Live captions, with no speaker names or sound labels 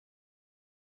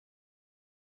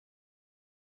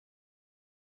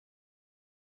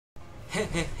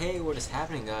Hey, what is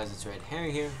happening, guys? It's Red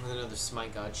Herring here with another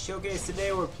SMITE God Showcase.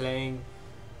 Today we're playing,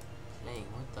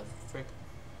 what the frick?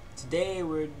 Today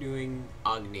we're doing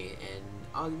Agni, and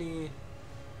Agni,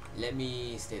 let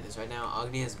me state this right now,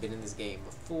 Agni has been in this game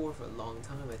before for a long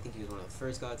time. I think he was one of the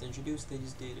first gods introduced. They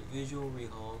just did a visual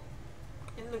rehaul,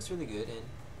 and it looks really good, and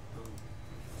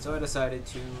so I decided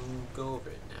to go over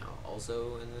it now.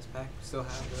 Also in this pack, we still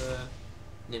have the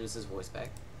Nemesis voice pack.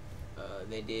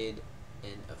 They did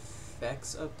an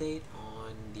effects update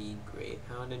on the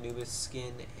Greyhound Anubis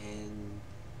skin and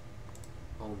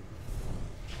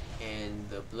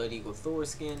the Blood Eagle Thor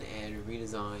skin, and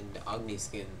redesigned the Agni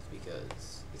skins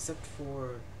because, except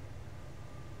for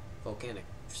Volcanic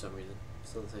for some reason,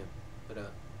 still the same. But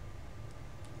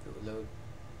if it would load,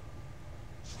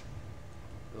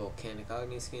 the Volcanic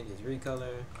Agni skin, his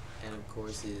recolor, and of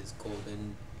course his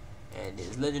golden and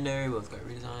his legendary both got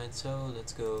redesigned. So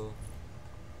let's go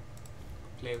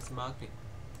play with some Agni.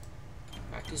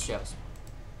 Practice shows.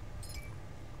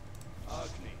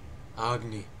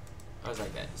 Agni. I was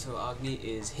like that. So Agni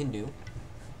is Hindu.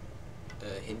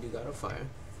 Hindu god of fire.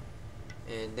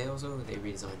 And they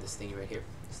redesigned this thing right here.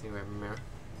 This thing right in the mirror. What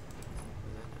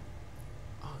is that now?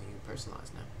 Oh, you can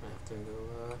personalize now. I have to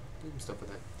go do some stuff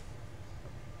with that.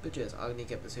 But yes, Agni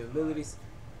kept the same abilities.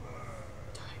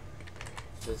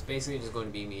 So it's basically just going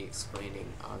to be me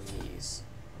explaining Agni's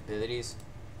abilities.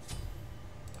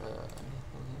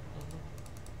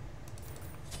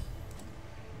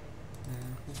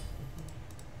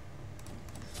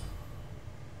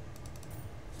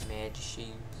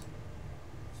 Magicians.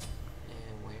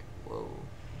 And whoa.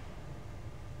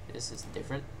 This is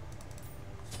different.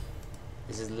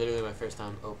 This is literally my first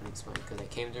time opening SMITE because I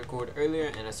came to record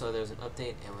earlier and I saw there was an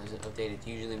update, and when there's an update it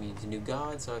usually means a new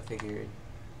god, so I figured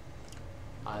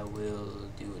I will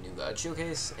do a new god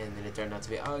showcase, and then it turned out to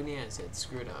be Agni. I said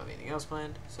screw it, I don't have anything else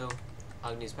planned. So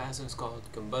Agni's passive is called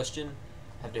Combustion.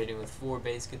 After hitting with 4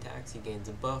 basic attacks, he gains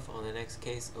a buff on the next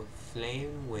case of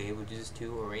Flame Wave, which is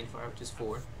 2, or Rainfire, which is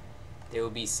 4. They will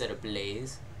be set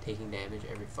ablaze, taking damage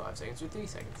every 5 seconds or 3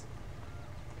 seconds.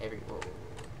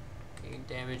 Taking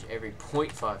damage every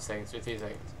 0.5 seconds or 3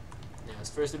 seconds. Now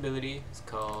his first ability is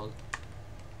called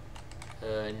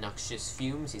Noxious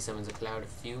Fumes. He summons a cloud of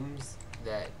fumes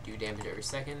that do damage every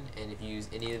second, and if you use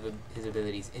any of his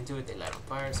abilities into it, they light on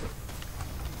fire. So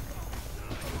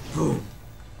boom,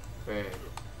 burn,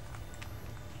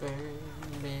 burn,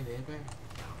 baby, burn.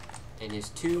 And his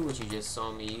 2, which you just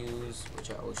saw me use, which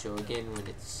I will show again when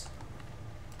it's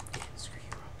screw you,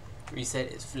 bro.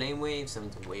 Reset is Flame Wave,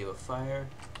 summons a wave of fire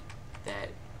that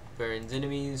burns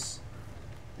enemies.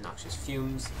 Noxious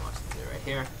Fumes, watch it right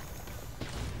here.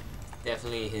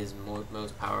 Definitely his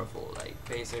most powerful, like,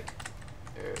 basic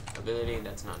ability.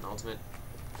 That's not an ultimate.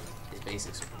 His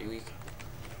basics are pretty weak.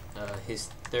 His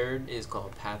 3rd is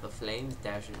called Path of Flames,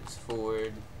 dashes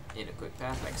forward in a quick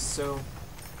path like so,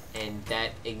 and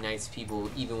that ignites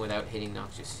people even without hitting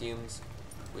Noxious Fumes,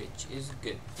 which is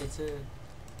good.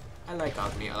 I like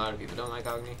Agni. A lot of people don't like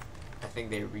Agni. I think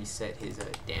they reset his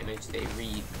damage. They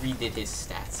redid his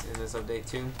stats in this update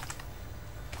too,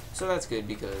 so that's good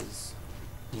because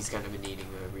he's kind of been needing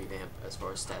a revamp as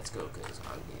far as stats go, because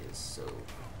Agni is so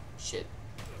shit.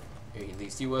 Or at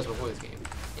least he was before this game.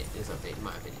 This update, in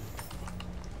my opinion.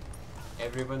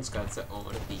 Everyone's got their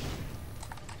own opinion.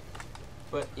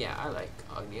 But yeah, I like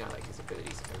Agni. I like his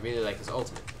abilities. I really like his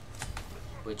ultimate,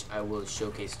 which I will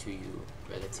showcase to you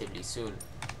relatively soon.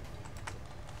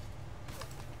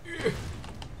 I'm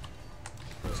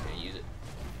just gonna use it.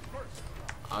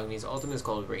 Agni's ultimate is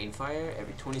called Rainfire.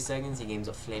 Every 20 seconds he gains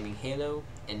a flaming halo,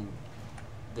 and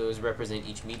those represent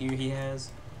each meteor he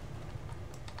has.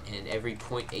 And every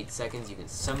 0.8 seconds you can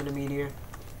summon a meteor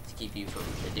to keep you from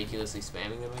ridiculously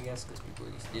spamming them, I guess, because people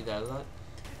used to do that a lot.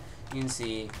 You can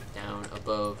see down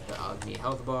above the Agni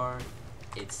health bar,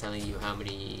 it's telling you how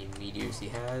many meteors he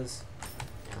has.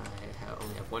 I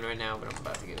only have 1 right now, but I'm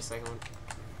about to get a 2nd one.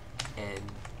 And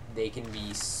they can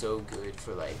be so good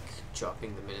for, like,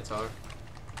 chopping the Minotaur.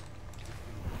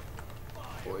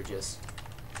 Or just,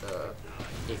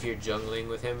 if you're jungling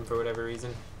with him for whatever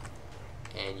reason,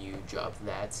 and you drop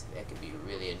that can be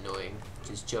really annoying.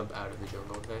 Just jump out of the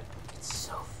jungle with that. It's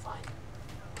so fun.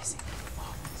 Missing the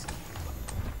fall in this game.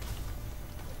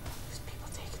 Because people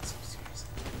take it so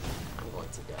seriously. I'm going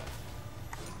to die.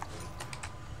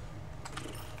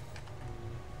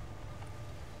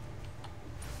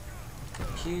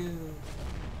 Pew.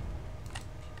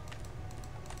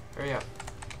 Hurry up.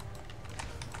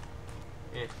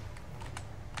 Yeah.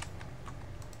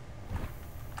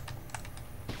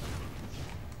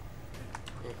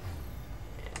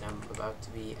 And I'm about to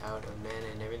be out of mana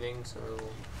and everything, so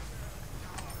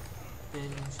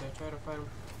And should I try to fight him?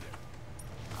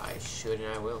 I should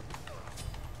and I will.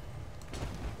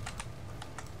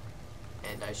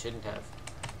 And I shouldn't have.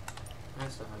 I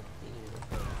still have.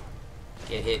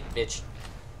 Get hit, bitch.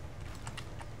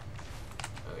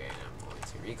 Okay, and I'm going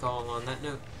to recall on that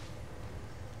note.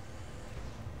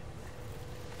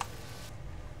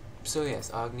 So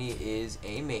yes, Agni is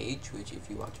a mage, which if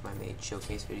you watch my mage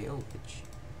showcase video, which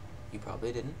you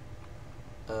probably didn't,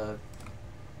 if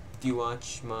you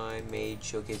watch my mage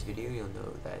showcase video, you'll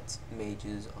know that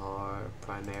mages are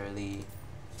primarily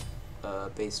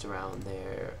based around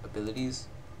their abilities.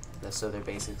 So their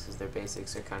basics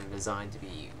are kind of designed to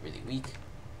be really weak,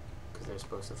 because they're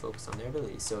supposed to focus on their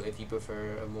abilities. So if you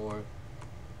prefer a more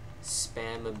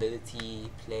spam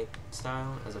ability play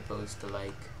style, as opposed to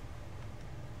like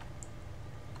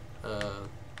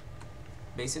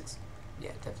basics,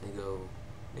 yeah, definitely go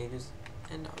mages,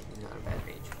 and Agni's not a bad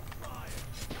mage.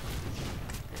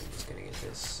 I'm just gonna get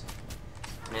this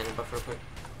mana buff real quick.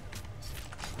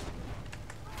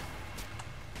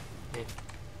 Okay.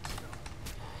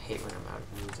 I hate when I'm out of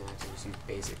moves and I have to just use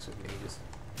basics with mages.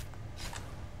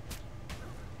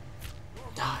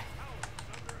 Die!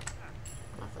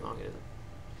 Not for long it isn't.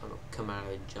 I'm gonna come out of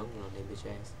the jungle on that bitch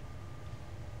ass.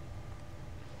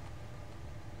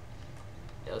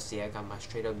 You'll see I got my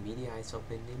straight up meaty eyes up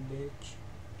in them, bitch.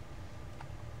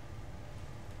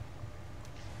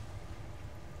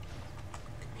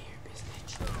 Come here,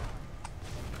 bitch.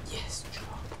 Yes,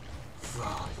 drop.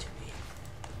 Fall to me.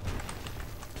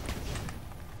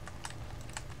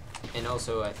 And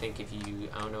also, I think if you,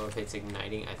 I don't know if it's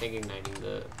igniting, I think igniting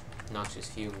the noxious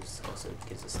fumes also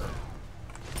gives us stun.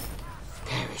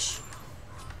 Perish!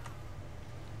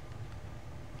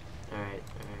 Alright,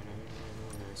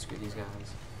 screw these guys.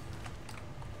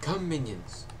 Come,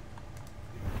 minions!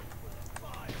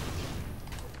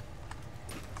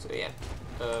 So yeah,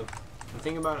 the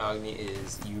thing about Agni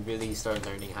is you really start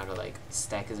learning how to like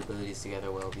stack his abilities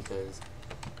together well, because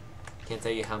I can't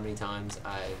tell you how many times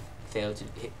I've failed to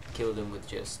kill him with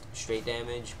just straight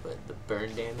damage, but the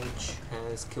burn damage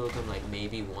has killed him like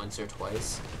maybe once or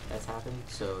twice that's happened,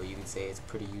 so you can say it's a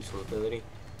pretty useful ability.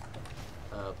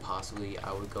 Possibly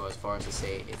I would go as far as to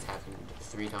say it's happened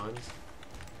 3 times,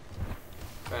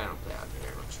 but I don't play Agni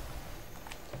very much.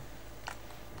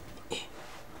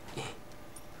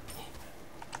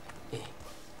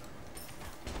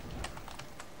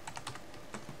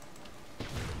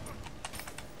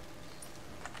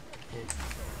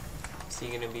 Is he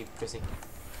gonna be pressing?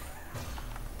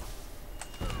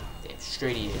 Damn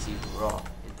straight he is, he's raw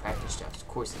in practice jobs. Of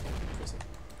course he's gonna be pressing.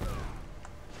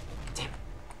 Damn it.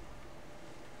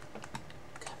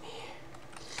 Come here.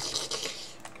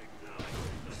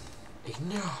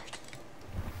 Ignite.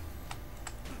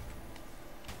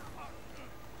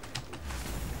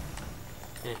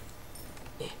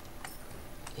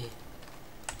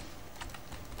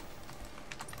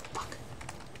 Fuck.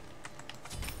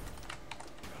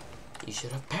 You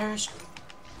should have perished.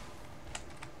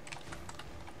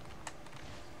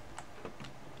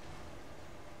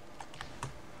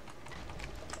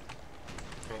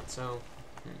 Alright, so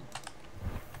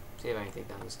see if I can take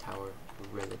down this tower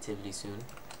relatively soon.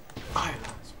 Fire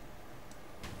blast.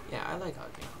 Yeah, I like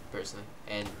Agni personally,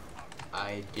 and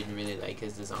I didn't really like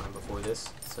his design before this,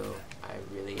 so I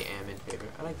really am in favor.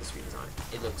 I like this redesign.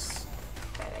 It looks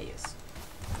badass.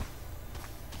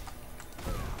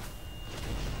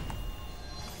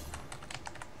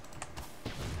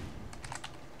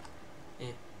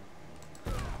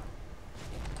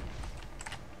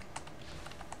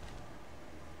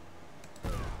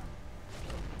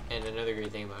 And another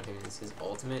great thing about him is his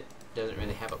ultimate doesn't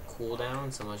really have a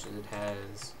cooldown so much as it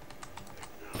has,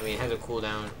 I mean it has a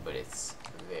cooldown, but it's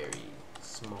a very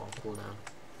small cooldown.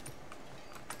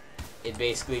 It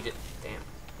basically just,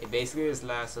 it basically just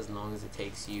lasts as long as it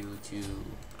takes you to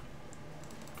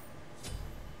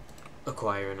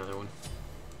acquire another one.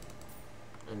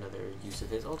 Another use of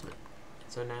his ultimate.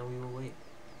 So now we will wait.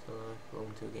 So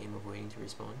welcome to a game of waiting to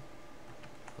respawn.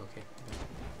 Okay.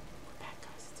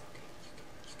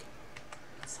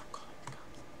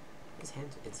 His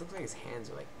hands, it looks like his hands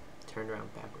are like turned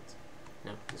around backwards.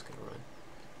 No, he's gonna run.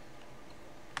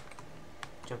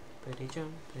 Jump, pretty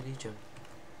jump, pretty jump.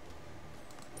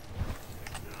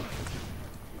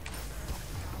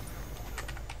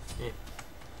 Yeah.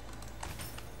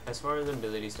 As far as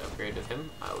abilities to upgrade with him,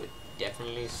 I would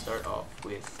definitely start off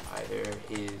with either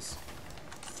his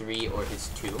 3 or his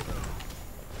 2,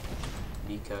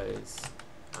 because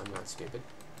I'm not stupid,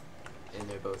 and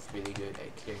they're both really good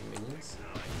at clearing minions.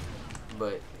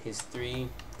 But his 3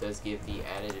 does give the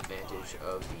added advantage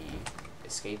of the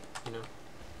escape, you know.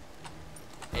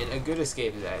 And a good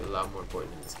escape is a lot more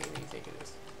important in this game than you think it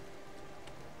is.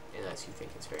 Unless you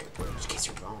think it's very important, which case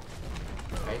you're wrong.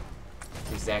 Right?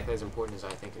 It's exactly as important as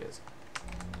I think it is.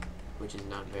 Which is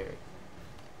not very.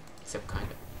 Except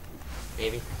kinda.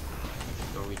 Maybe.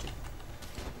 Norwegian.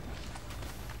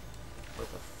 What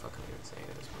the fuck am I even saying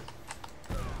at this point?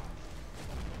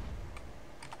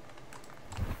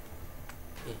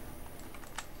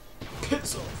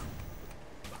 Piss off!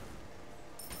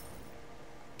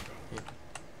 Yeah.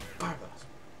 Fire blast!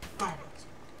 Fire blast!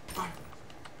 Fire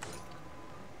blast!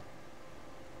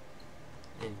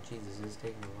 And Jesus, this is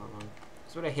taking a lot longer.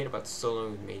 That's what I hate about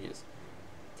soloing with mages.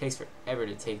 It takes forever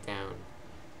to take down,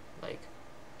 like,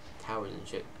 towers and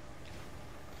shit.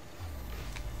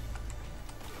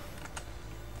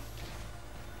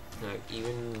 Like,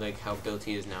 even like how built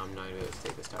he is now, I'm not even able to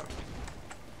take this tower.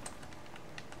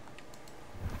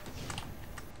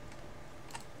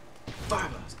 Fire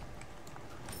blast!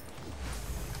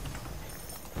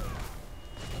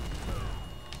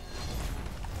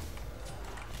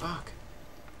 Fuck.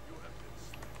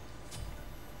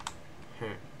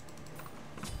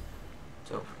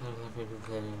 So,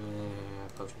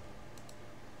 potion.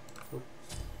 Oop.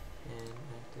 And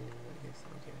active, I guess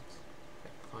I'll get it. If I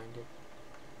can find it.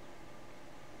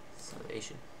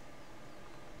 Salvation.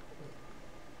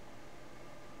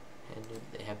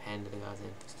 They have hand to the gods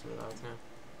and fist to the gods now.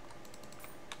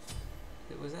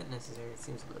 Was that necessary? It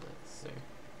seems a little necessary.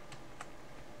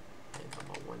 And come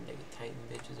on, one-legged titan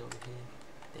bitches over here.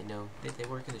 They know. They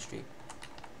work in the street.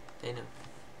 They know.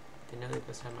 They know they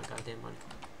must have my goddamn money.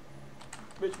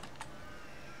 Bitch.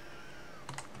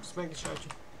 Just make the shot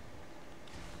you.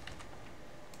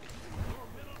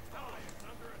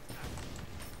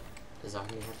 Does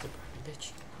Agni have to burn a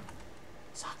bitch?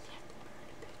 Does Agni have to burn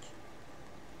a bitch?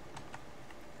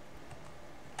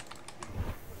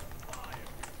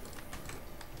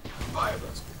 Fire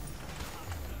blast.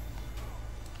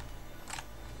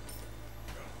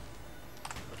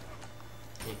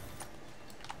 Yeah.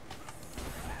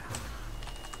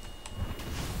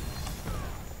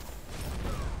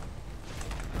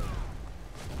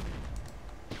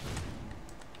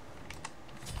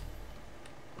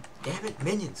 Damn it,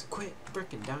 minions, quit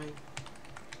frickin' dying.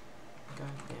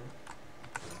 God damn it.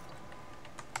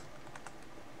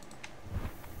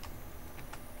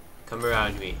 Come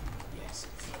around me. Yes,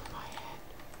 feel my head.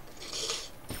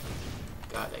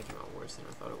 God, that came out worse than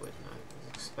I thought it would, and I was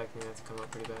expecting that to come out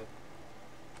pretty bad.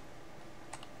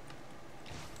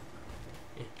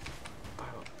 Yeah.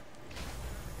 Fire.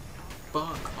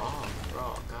 Fuck off,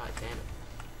 bro. God damn it.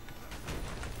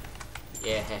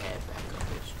 Yeah, back up,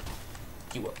 bitch.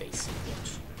 You a basic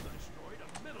bitch.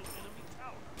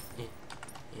 Yeah,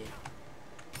 yeah.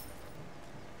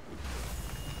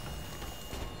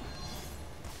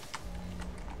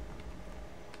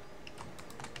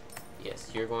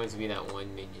 Yes, you're going to be that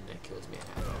one minion that kills me at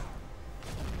half health.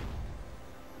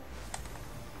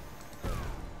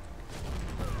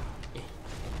 Yeah.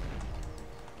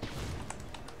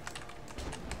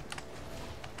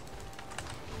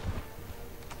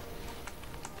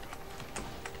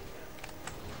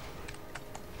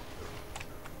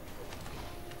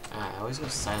 I always go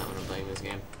silent when I'm playing this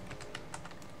game.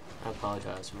 I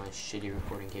apologize for my shitty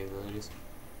recording capabilities.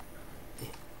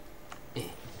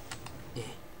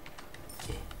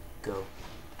 Go.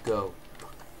 Go.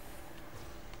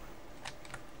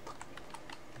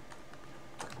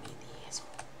 Fuck me in the asshole.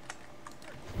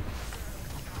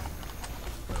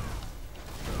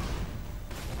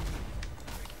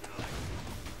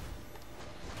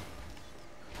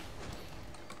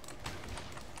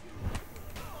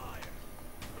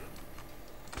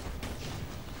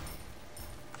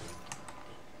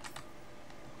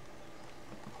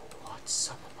 What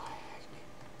son of my Agni?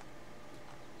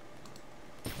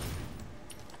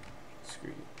 Screw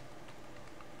you.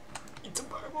 It's a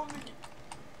fireball, Mickey.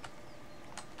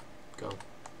 Go.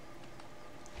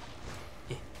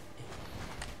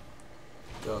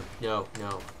 Go. No,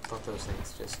 no. Fuck those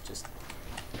things. Just.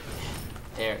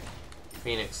 There.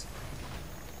 Phoenix.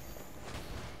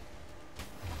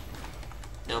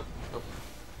 No. Nope.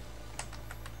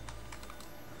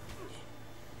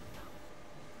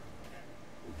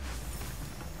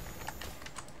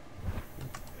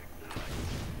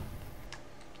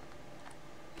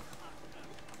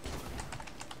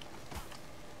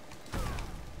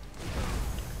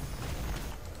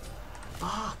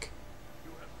 Fuck!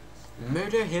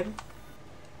 Murder him?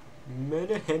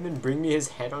 Murder him and bring me his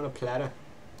head on a platter.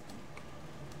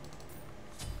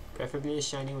 Preferably a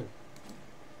shiny one.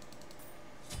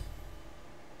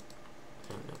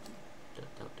 I don't know.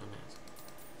 Don't ask.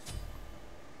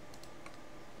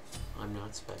 I'm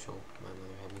not special. My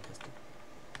mother had me custom.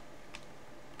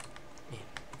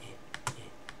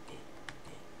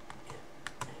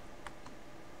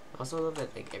 also love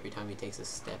that like every time he takes a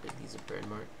step it leaves a burn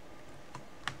mark.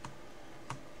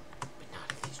 But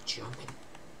not if he's jumping.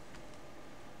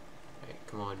 Alright,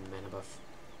 come on, mana buff.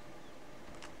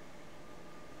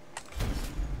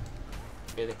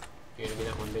 Really? You're gonna be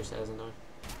that one bitch that doesn't die?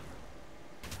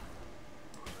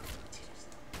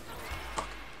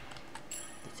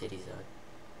 The titties died.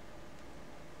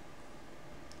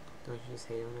 Don't you just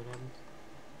hate it when that happens?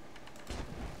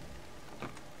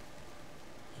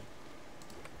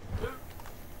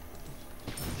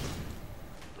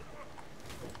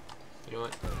 You know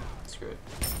what? Screw it.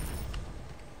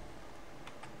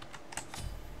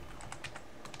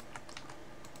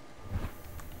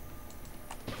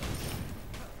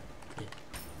 Yeah.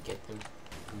 Get them.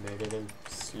 Murder them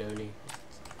slowly.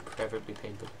 Preferably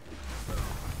painful.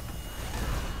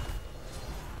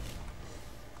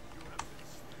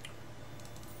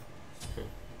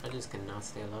 I just cannot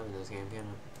stay alive in this game, can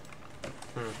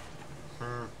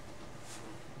I?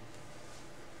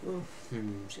 Well,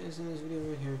 should I send this video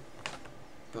right here?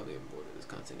 Probably I'm bored of this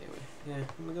content anyway. Yeah,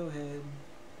 I'm gonna go ahead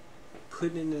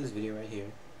put it into this video right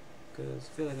here because I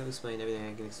feel like I've explained everything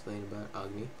I can explain about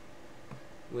Agni.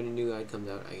 When a new guide comes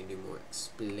out, I can do more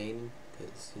explaining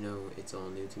because, you know, it's all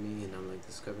new to me and I'm like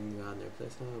discovering the god in their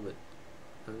playstyle, but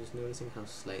I'm just noticing how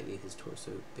slightly his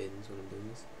torso bends when I'm doing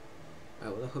this.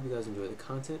 Alright, well I hope you guys enjoy the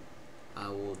content. I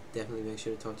will definitely make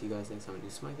sure to talk to you guys next time a new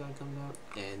SMITE guide comes out,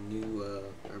 and new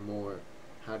or more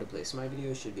how to play SMITE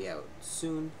videos should be out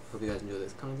soon. Hope you guys enjoy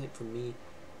this content from me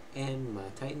and my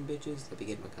Titan bitches that be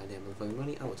getting my goddamn motherfucking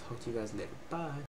money. I will talk to you guys later. Bye.